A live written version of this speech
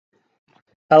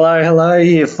Hello, hello,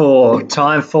 Year 4.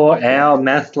 Time for our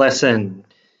math lesson.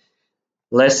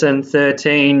 Lesson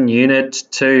 13, Unit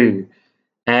 2.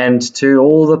 And to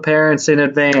all the parents in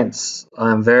advance,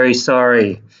 I'm very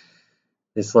sorry.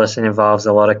 This lesson involves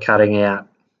a lot of cutting out,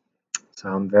 so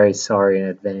I'm very sorry in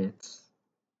advance.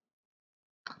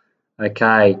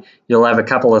 Okay, you'll have a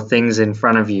couple of things in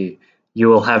front of you. You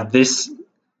will have this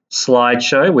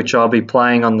slideshow, which I'll be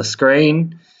playing on the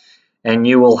screen, and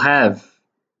you will have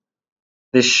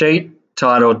this sheet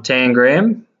titled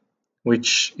Tangram,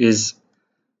 which is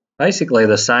basically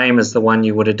the same as the one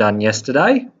you would have done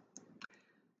yesterday,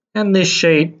 and this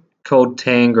sheet called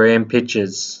Tangram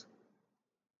Pictures.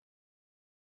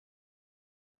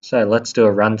 So let's do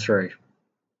a run through.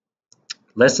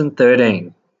 Lesson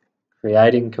 13,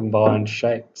 Creating Combined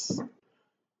Shapes.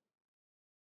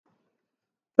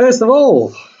 First of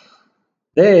all,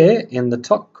 there in the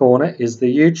top corner is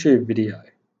the YouTube video.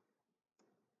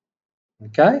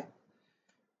 Okay?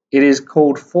 It is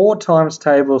called 4 times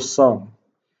table sum.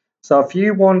 So if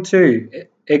you want to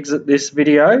exit this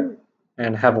video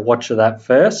and have a watch of that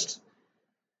first,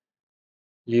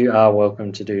 you are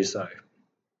welcome to do so.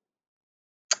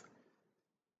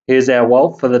 Here's our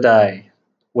WALT for the day.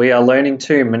 We are learning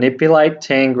to manipulate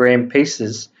Tangram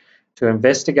pieces to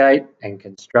investigate and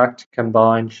construct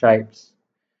combined shapes.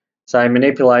 So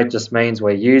manipulate just means we're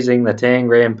using the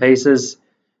Tangram pieces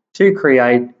to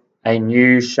create a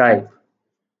new shape.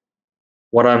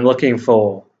 What I'm looking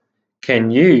for, can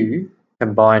you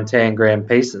combine Tangram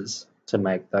pieces to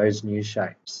make those new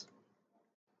shapes?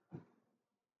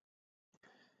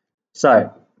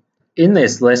 So in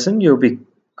this lesson, you'll be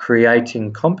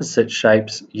creating composite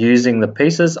shapes using the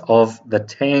pieces of the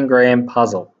Tangram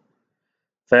puzzle.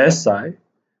 First though,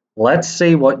 let's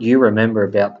see what you remember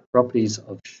about the properties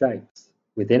of shapes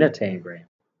within a Tangram.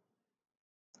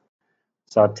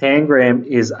 So a Tangram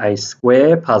is a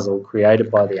square puzzle created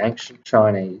by the ancient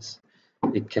Chinese.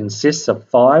 It consists of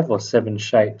 5 or 7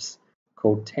 shapes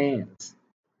called tans.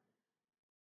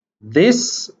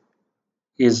 This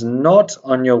is not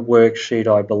on your worksheet,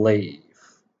 I believe,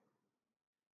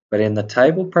 but in the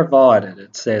table provided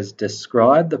it says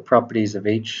describe the properties of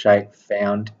each shape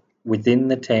found within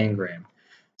the Tangram.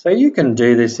 So you can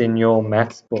do this in your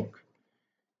maths book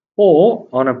or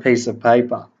on a piece of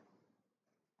paper.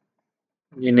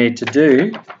 What you need to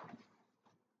do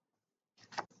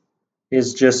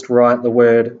is just write the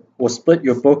word, or split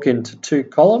your book into 2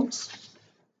 columns.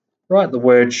 Write the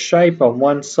word shape on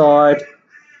one side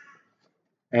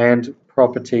and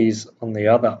properties on the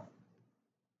other.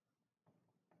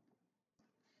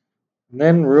 And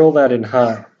then rule that in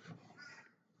half.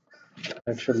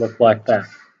 That should look like that.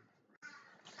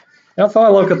 Now if I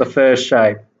look at the first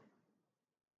shape,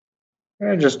 I'm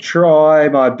going to just try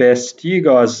my best. You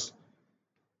guys,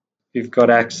 if you've got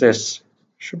access,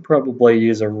 should probably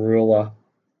use a ruler.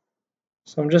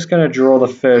 So I'm just going to draw the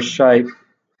first shape.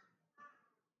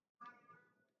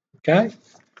 Okay,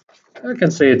 I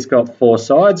can see it's got 4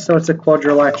 sides, so it's a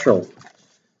quadrilateral.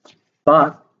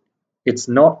 But it's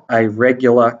not a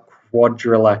regular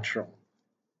quadrilateral.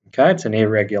 Okay, it's an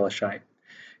irregular shape.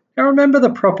 Now remember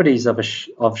the properties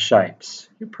of shapes.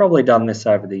 You've probably done this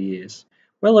over the years.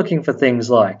 We're looking for things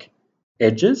like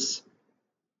edges,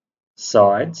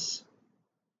 sides,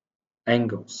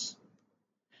 angles,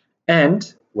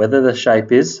 and whether the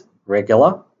shape is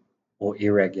regular or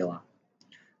irregular.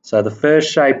 So the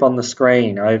first shape on the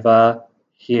screen over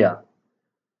here,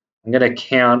 I'm going to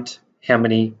count how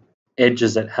many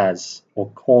edges it has,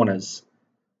 or corners.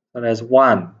 So there's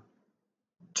 1,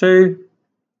 2,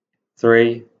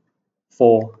 3,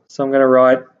 4. So I'm going to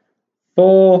write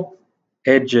 4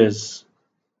 edges.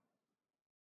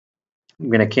 I'm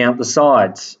going to count the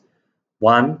sides.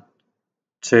 1,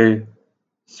 2,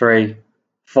 3,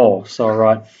 4. So I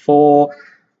write 4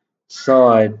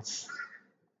 sides.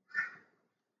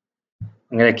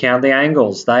 I'm going to count the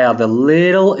angles. They are the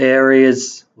little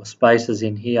areas or spaces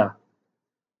in here.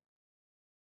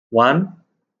 1,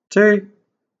 2,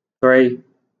 3,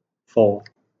 4.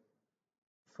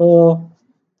 4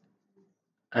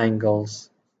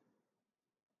 angles.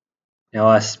 Now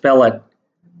I spell it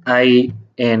A-N-G-L-E,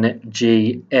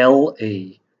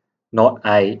 not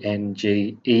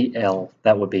A-N-G-E-L.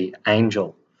 That would be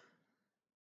angel.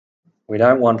 We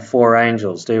don't want 4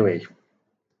 angels, do we?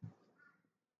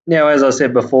 Now, as I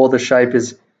said before, the shape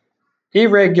is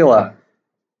irregular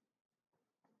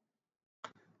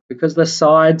because the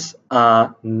sides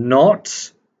are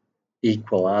not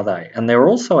equal, are they? And they're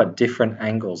also at different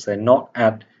angles. They're not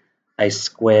at a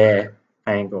square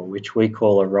angle, which we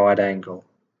call a right angle.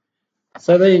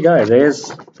 So there you go. There's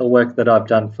the work that I've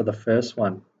done for the first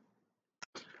one.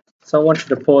 So I want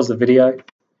you to pause the video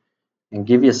and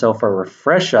give yourself a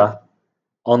refresher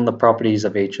on the properties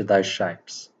of each of those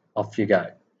shapes. Off you go.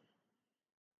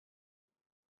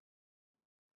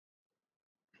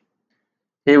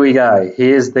 Here we go.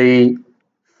 Here's the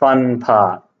fun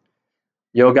part.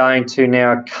 You're going to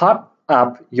now cut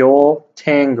up your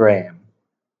tangram.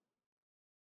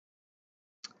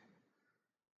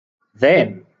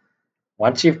 Then,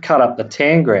 once you've cut up the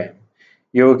tangram,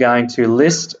 you're going to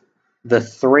list the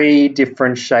 3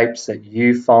 different shapes that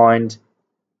you find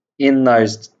in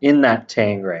that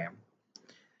tangram.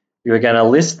 You're going to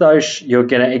list those. You're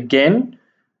going to again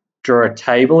draw a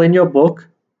table in your book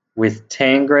with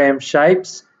tangram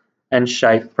shapes and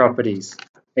shape properties.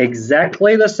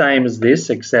 Exactly the same as this,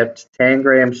 except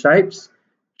tangram shapes,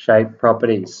 shape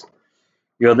properties.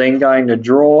 You're then going to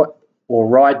draw or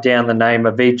write down the name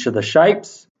of each of the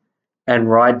shapes and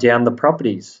write down the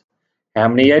properties. How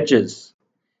many edges,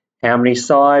 how many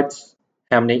sides,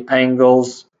 how many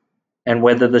angles, and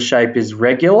whether the shape is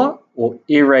regular or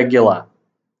irregular.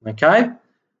 Okay?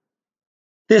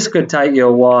 This could take you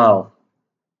a while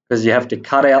because you have to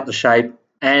cut out the shape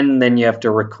and then you have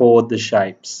to record the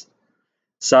shapes.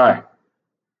 So,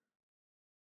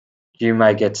 you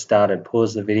may get started.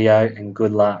 Pause the video and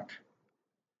good luck.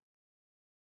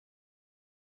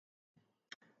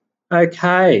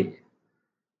 Okay,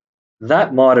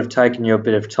 that might have taken you a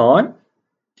bit of time.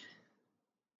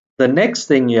 The next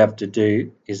thing you have to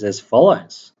do is as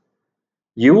follows.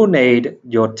 You will need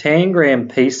your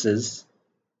tangram pieces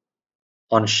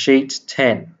on sheet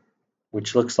 10,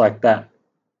 which looks like that.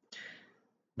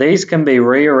 These can be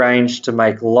rearranged to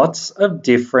make lots of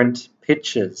different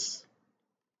pictures.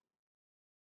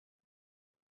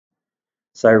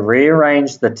 So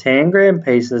rearrange the tangram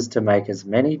pieces to make as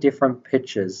many different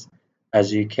pictures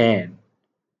as you can.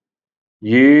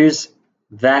 Use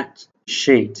that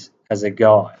sheet as a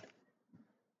guide.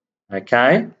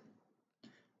 Okay?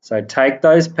 So take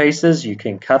those pieces, you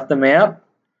can cut them out,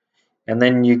 and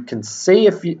then you can see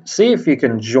if you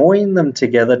can join them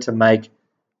together to make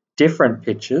different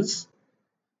pictures.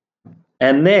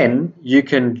 And then you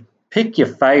can pick your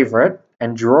favorite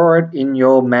and draw it in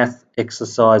your math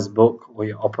exercise book or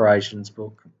your operations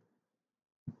book.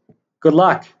 Good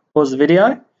luck. Pause the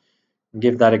video and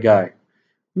give that a go.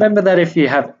 Remember that if you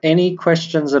have any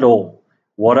questions at all,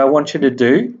 what I want you to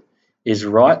do is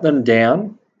write them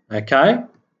down, okay?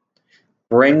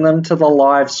 Bring them to the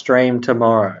live stream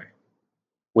tomorrow.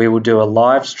 We will do a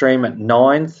live stream at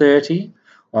 9:30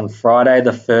 on Friday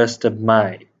the 1st of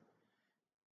May.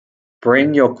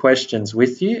 Bring your questions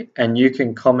with you and you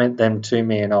can comment them to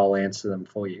me and I'll answer them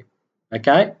for you.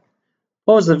 Okay?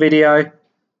 Pause the video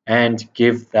and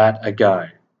give that a go.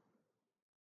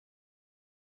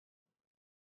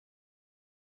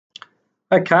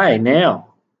 Okay,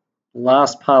 now,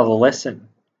 last part of the lesson.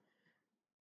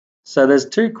 So there's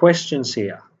 2 questions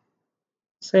here.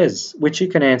 It says, which you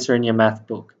can answer in your math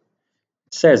book.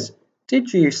 It says,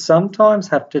 did you sometimes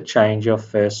have to change your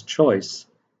first choice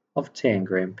of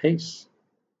tangram piece?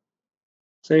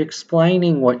 So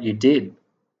explaining what you did.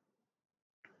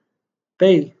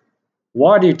 B,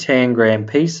 why do tangram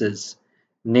pieces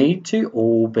need to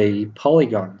all be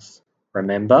polygons?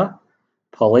 Remember,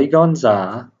 polygons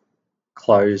are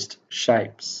closed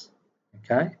shapes.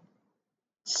 Okay?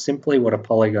 Simply what a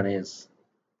polygon is.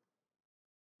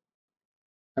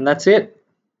 And that's it.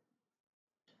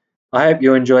 I hope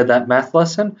you enjoyed that math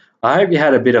lesson. I hope you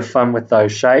had a bit of fun with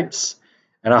those shapes.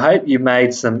 And I hope you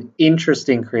made some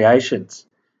interesting creations.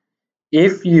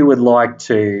 If you would like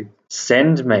to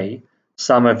send me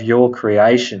some of your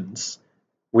creations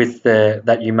with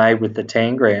that you made with the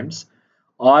tangrams,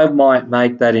 I might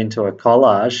make that into a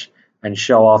collage and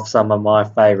show off some of my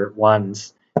favourite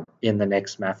ones in the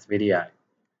next math video.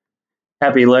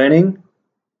 Happy learning,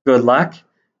 good luck,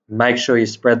 make sure you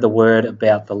spread the word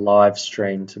about the live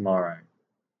stream tomorrow.